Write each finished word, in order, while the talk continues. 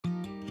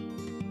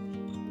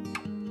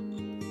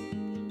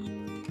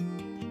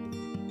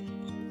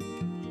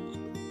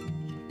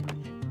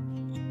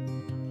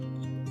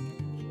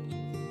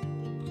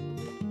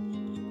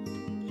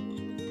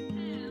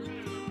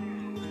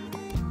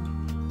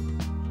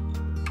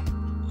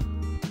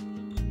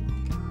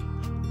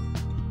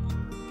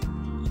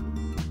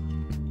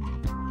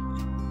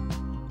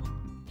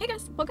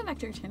Welcome back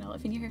to our channel.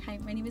 If you're new here, hi,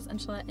 my name is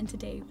Anshula, and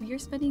today we are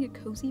spending a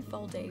cozy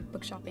fall day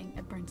book shopping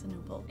at Barnes &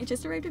 Noble. I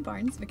just arrived at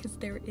Barnes because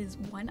there is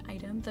one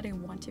item that I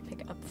want to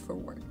pick up for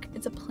work.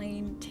 It's a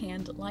plain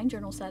tanned lined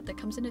journal set that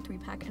comes in a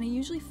 3-pack, and I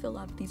usually fill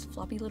up these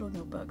floppy little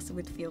notebooks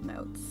with field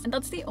notes. And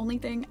that's the only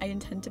thing I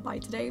intend to buy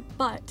today,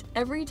 but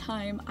every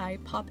time I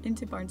pop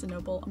into Barnes &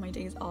 Noble on my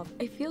days off,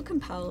 I feel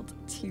compelled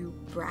to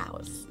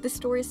browse. The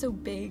store is so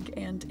big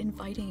and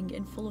inviting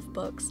and full of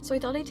books, so I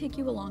thought I'd take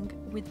you along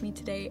with me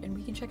today and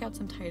we can check out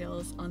some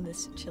titles on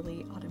this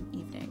chilly autumn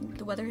evening.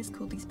 The weather has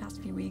cooled these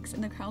past few weeks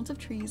and the crowns of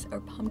trees are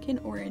pumpkin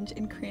orange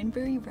and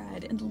cranberry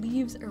red and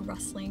leaves are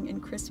rustling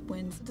in crisp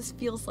winds. This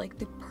feels like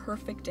the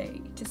perfect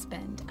day to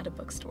spend at a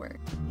bookstore.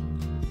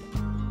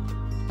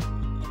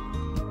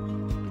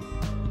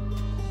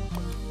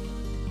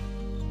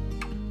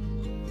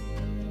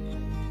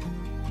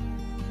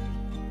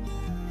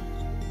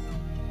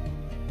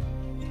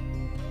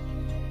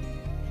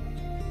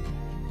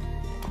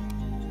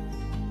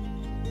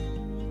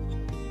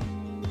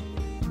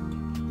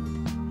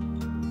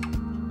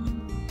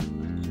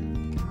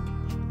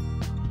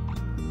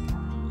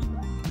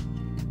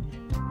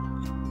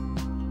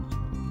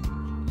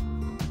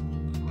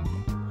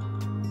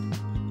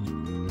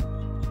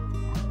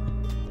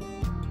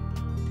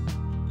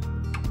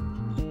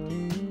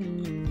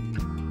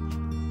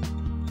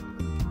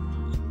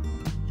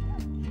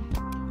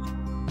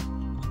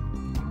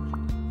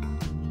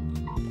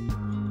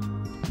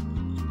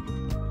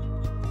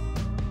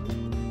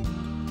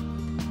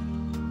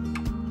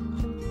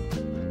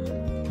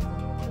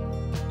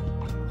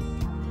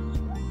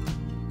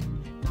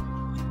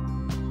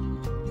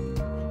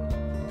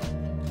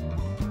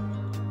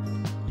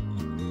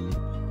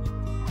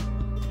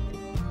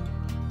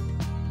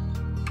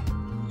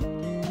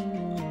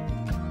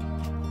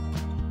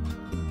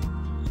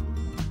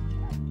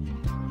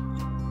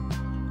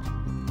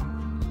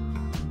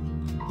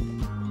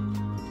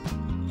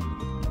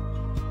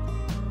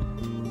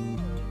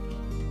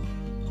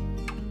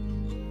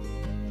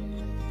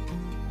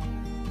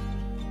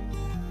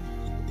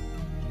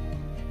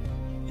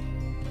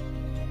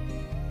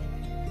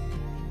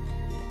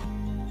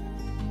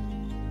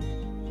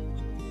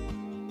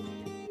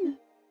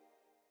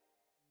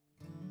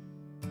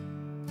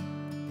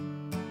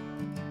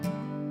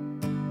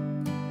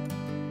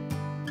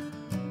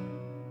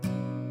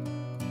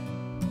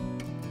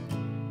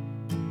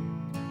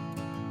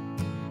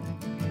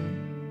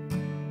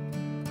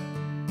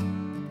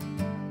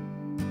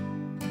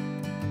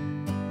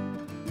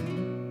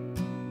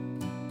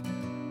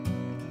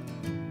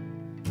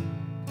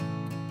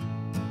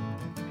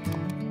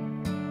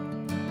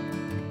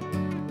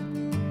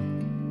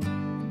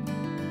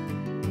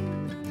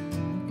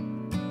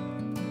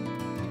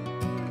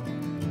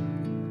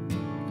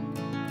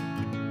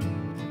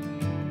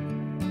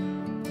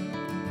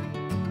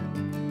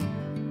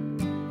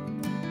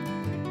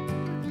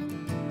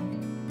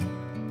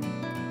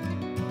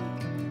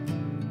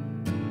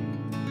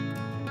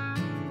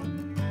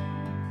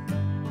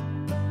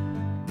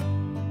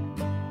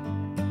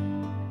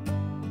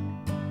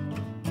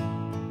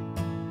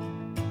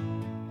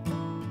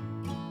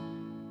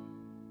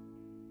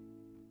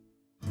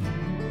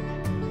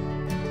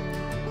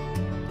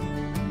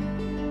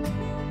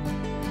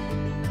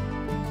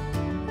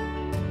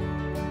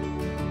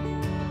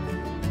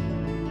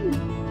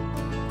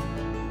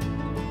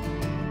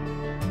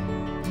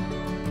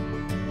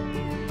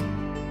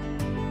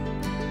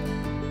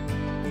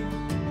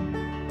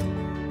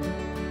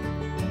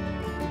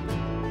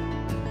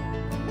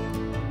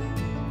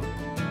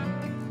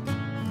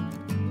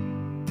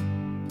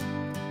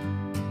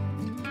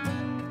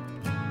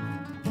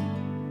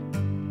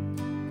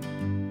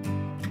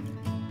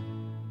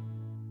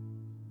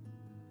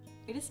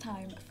 It is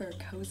time for a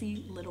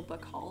cozy little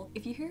book haul.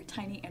 If you hear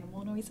tiny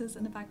animal noises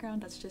in the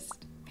background, that's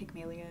just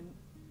Pygmalion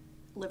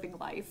living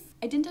life.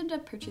 I didn't end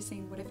up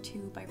purchasing What If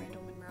 2 by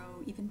Randall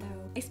Munroe, even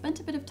though I spent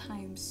a bit of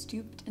time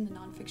stooped in the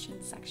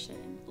nonfiction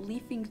section,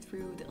 leafing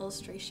through the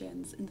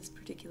illustrations in this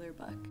particular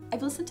book.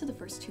 I've listened to the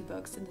first 2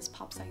 books in this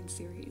pop science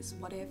series.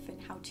 What If and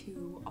How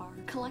To are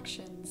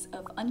collections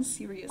of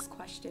unserious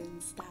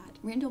questions that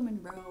Randall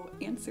Munroe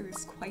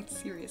answers quite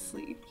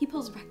seriously. He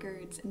pulls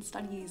records and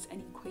studies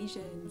and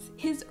equations.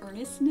 His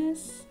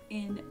earnestness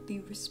in the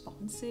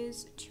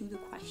responses to the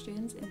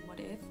questions in What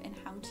If and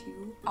How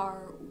To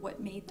are what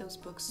made those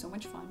books so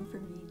much fun for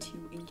me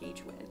to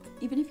engage with.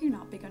 Even if you're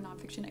not big on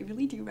nonfiction, I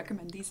really do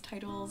recommend these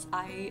titles.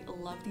 I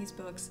love these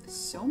books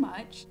so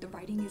much. The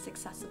writing is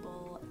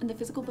accessible, and the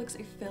physical books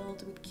are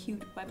filled with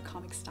cute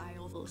webcomic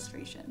style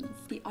illustrations.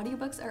 The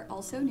audiobooks are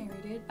also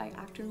narrated by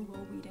actor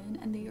Will Wheaton,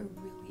 and they are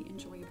really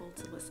enjoyable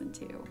to listen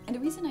to. And the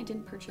reason I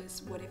didn't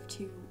purchase What If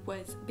 2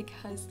 was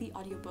because the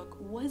audiobook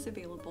was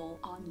available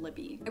on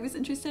Libby. I was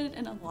interested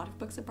in a lot of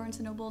books at Barnes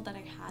 & Noble that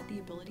I had the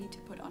ability to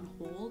put on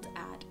hold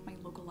at my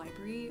local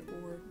library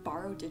or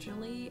borrow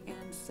digitally,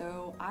 and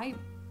so I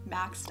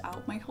maxed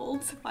out my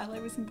holds while I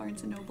was in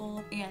Barnes &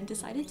 Noble and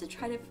decided to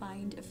try to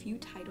find a few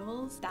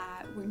titles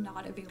that were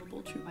not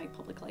available through my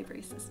public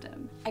library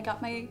system. I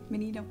got my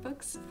mini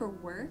notebooks for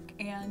work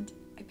and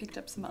I picked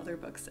up some other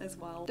books as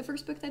well. The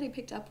first book that I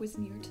picked up was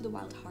Near to the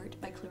Wild Heart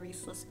by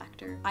Clarice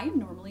Lispector. I am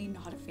normally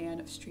not a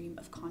fan of stream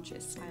of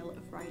conscious style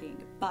of writing,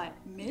 but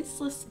Miss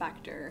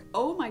Lispector,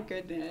 oh my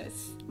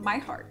goodness, my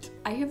heart.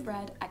 I have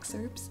read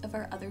excerpts of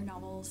her other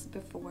novels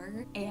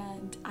before,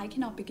 and I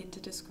cannot begin to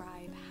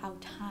describe how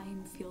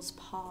time feels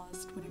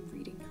paused when I'm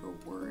reading her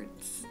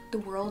words. The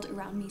world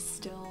around me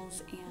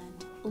stills,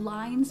 and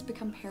lines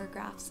become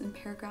paragraphs, and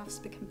paragraphs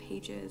become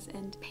pages,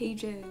 and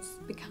pages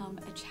become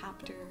a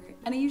chapter.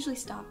 And I usually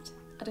stopped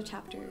at a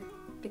chapter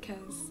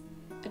because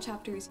a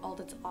chapter is all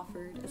that's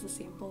offered as a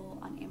sample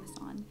on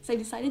Amazon. So I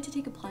decided to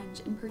take a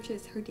plunge and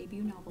purchase her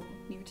debut novel,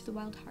 Near to the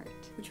Wild Heart,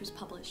 which was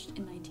published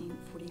in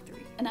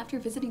 1943. And after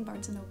visiting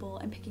Barnes & Noble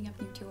and picking up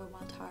Near to a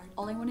Wild Heart,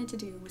 all I wanted to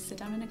do was sit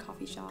down in a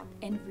coffee shop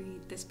and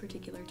read this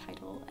particular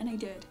title, and I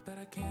did. But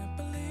I can't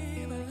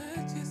believe I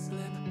let you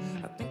slip.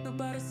 I think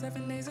about it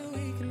 7 days a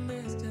week, and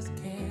this just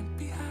can't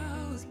be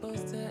how it's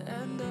supposed to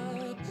end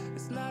up.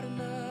 It's not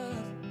enough,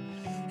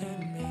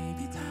 and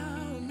maybe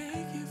time will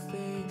make you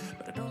fade,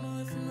 but I don't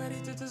know if I'm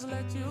ready to just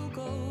let you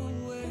go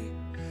away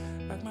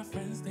like my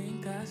friends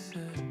think I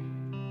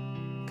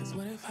should. Cause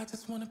what if I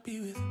just wanna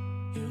be with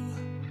you?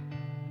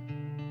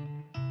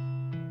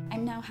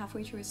 I'm now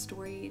halfway through a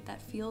story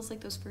that feels like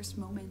those first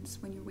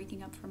moments when you're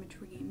waking up from a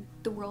dream.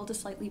 The world is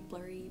slightly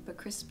blurry, but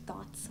crisp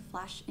thoughts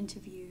flash into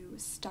view,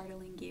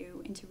 startling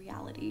you into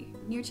reality.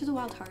 Near to the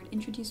Wild Heart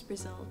introduced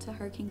Brazil to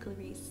Hurricane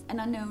Clarice, an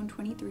unknown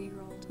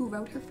 23-year-old who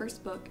wrote her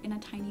first book in a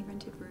tiny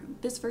rented room.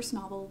 This first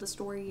novel, the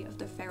story of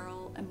the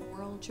feral,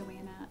 immoral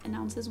Joanna,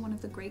 announces one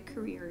of the great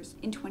careers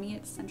in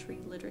 20th century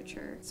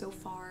literature. So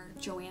far,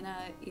 Joanna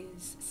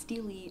is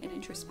steely and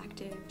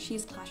introspective. She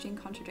is clashing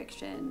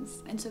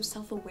contradictions, and so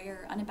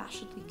self-aware,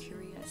 unabashedly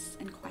curious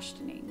and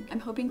questioning. I'm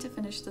hoping to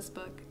finish this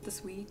book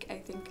this week. I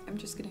think I'm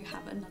just gonna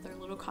have another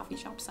little coffee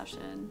shop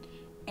session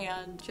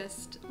and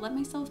just let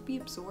myself be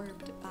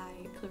absorbed by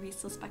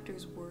Clarice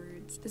Lispector's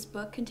words. This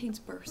book contains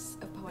bursts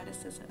of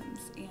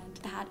poeticisms, and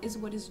that is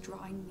what is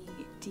drawing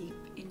me deep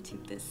into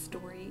this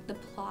story. The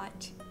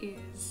plot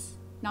is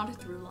not a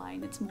through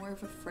line, it's more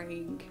of a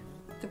fraying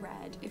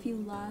thread. If you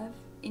love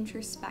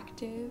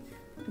introspective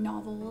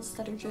novels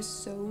that are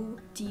just so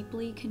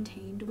deeply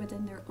contained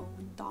within their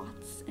own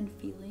thoughts and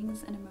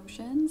feelings and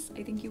emotions,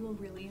 I think you will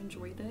really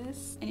enjoy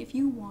this. And if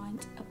you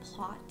want a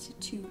plot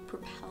to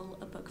propel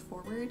a book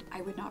forward,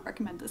 I would not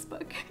recommend this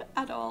book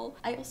at all.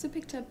 I also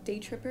picked up Day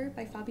Tripper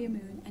by Fabia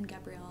Moon and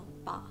Gabrielle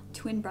Ba,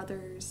 twin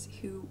brothers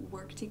who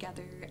work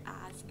together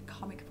as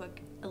comic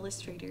book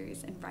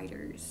illustrators and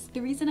writers.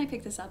 The reason I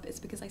picked this up is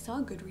because I saw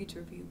a Goodreads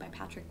review by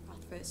Patrick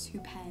Rothfuss, who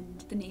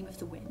penned The Name of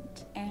the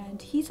Wind,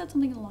 and he said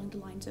something along the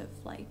lines of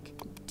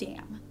like,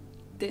 damn,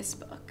 this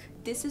book.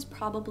 This is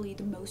probably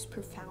the most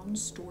profound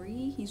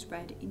story he's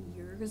read in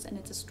years, and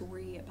it's a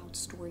story about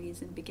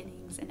stories and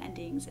beginnings and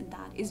endings, and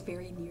that is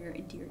very near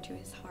and dear to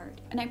his heart.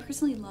 And I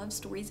personally love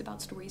stories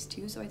about stories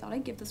too, so I thought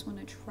I'd give this one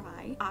a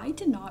try. I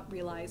did not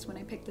realize when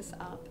I picked this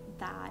up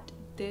that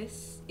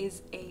this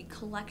is a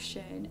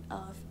collection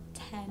of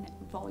 10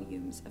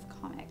 volumes of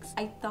comics.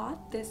 I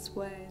thought this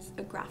was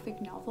a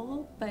graphic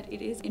novel, but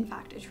it is in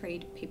fact a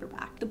trade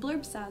paperback. The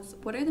blurb says,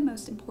 "What are the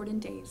most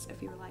important days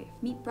of your life?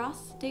 Meet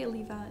Brás de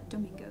Oliva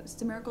Domingos,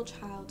 the miracle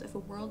child of a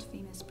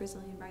world-famous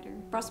Brazilian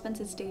writer. Brás spends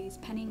his days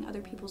penning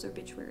other people's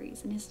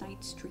obituaries and his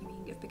nights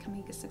dreaming of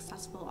becoming a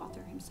successful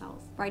author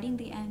himself, writing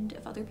the end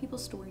of other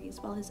people's stories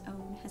while his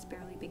own has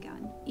barely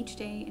begun. Each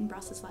day in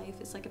Brás's life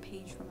is like a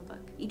page from a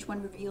book. Each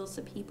one reveals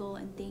the people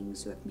and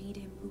things who have made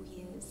him who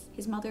he is.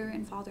 His mother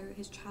and father,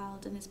 his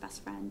child and his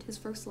best friend, his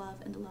first love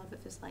and the love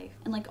of his life.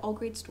 And like all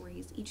great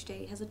stories, each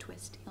day has a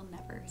twist he'll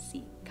never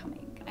see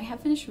coming." I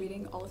have finished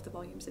reading all of the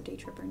volumes of Day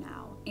Tripper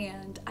now,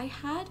 and I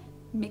had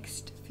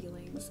mixed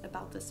feelings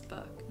about this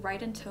book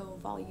right until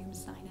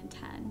volumes 9 and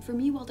 10. For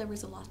me, while there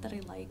was a lot that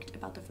I liked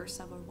about the first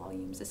several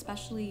volumes,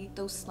 especially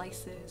those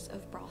slices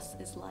of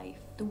Brás's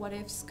life, the what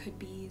ifs, could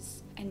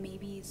be's, and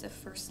maybes of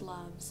first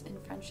loves and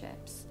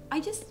friendships, I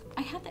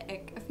had the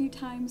ick a few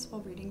times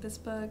while reading this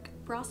book.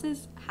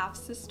 Brás's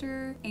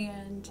half-sister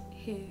and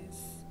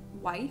his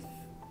wife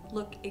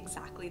look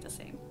exactly the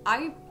same.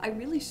 I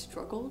really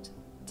struggled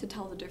to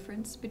tell the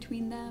difference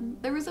between them.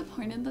 There was a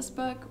point in this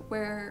book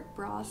where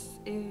Brás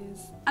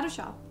is at a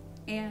shop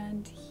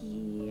and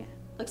he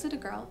looks at a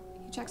girl,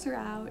 he checks her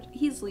out,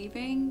 he's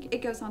leaving.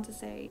 It goes on to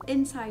say,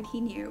 inside he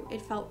knew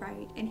it felt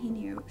right, and he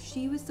knew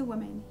she was the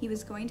woman he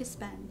was going to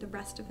spend the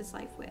rest of his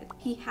life with.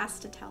 He has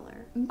to tell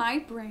her. My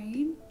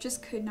brain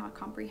just could not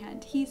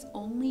comprehend. He's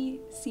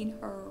only seen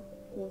her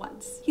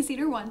once. He's seen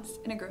her once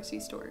in a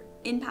grocery store,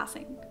 in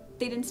passing.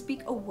 They didn't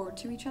speak a word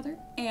to each other,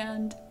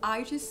 and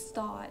I just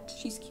thought,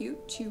 she's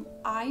cute, to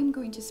I'm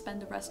going to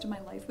spend the rest of my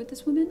life with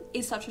this woman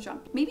is such a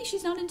jump. Maybe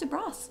she's not into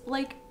Brás.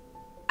 Like,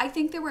 I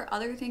think there were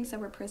other things that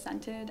were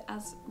presented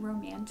as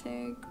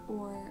romantic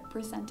or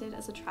presented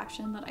as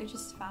attraction that I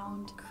just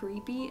found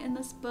creepy in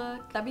this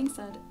book. That being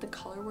said, the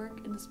color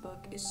work in this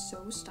book is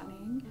so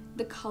stunning.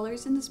 The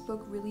colors in this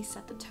book really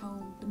set the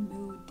tone, the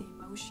mood, the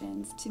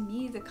emotions. To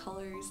me, the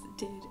colors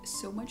did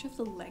so much of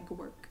the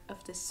legwork of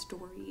of this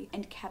story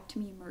and kept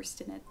me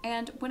immersed in it.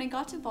 And when I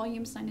got to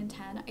volumes 9 and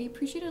 10, I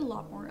appreciated a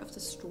lot more of the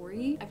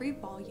story. Every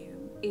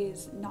volume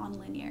is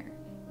non-linear.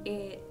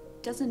 It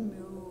doesn't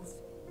move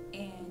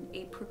in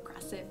a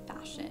progressive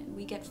fashion.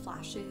 We get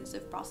flashes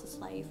of Ross's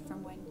life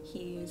from when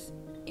he's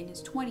in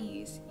his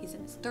 20s, he's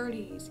in his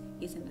 30s,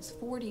 he's in his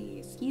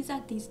 40s. He's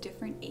at these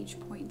different age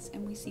points,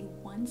 and we see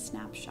one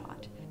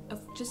snapshot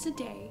of just a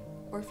day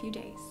or a few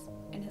days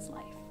in his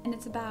life. And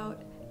it's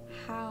about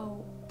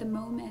how the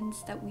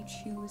moments that we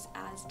choose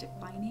as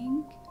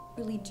defining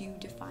really do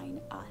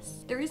define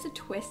us. There is a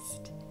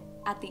twist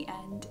at the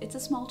end. It's a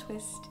small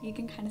twist, you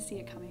can kind of see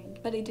it coming,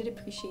 but I did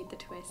appreciate the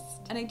twist,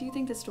 and I do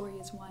think the story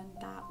is one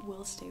that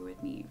will stay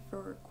with me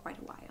for quite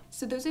a while.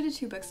 So those are the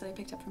 2 books that I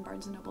picked up from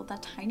Barnes & Noble.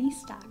 That tiny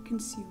stack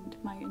consumed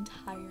my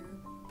entire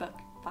book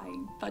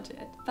buying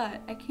budget,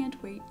 but I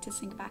can't wait to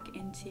sink back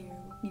into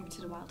Near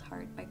to the Wild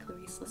Heart by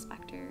Clarice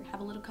Lispector,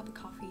 have a little cup of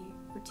coffee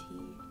or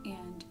tea,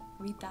 and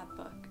read that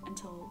book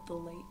until the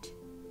late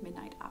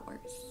midnight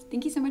hours.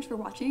 Thank you so much for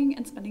watching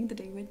and spending the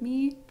day with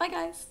me. Bye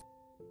guys!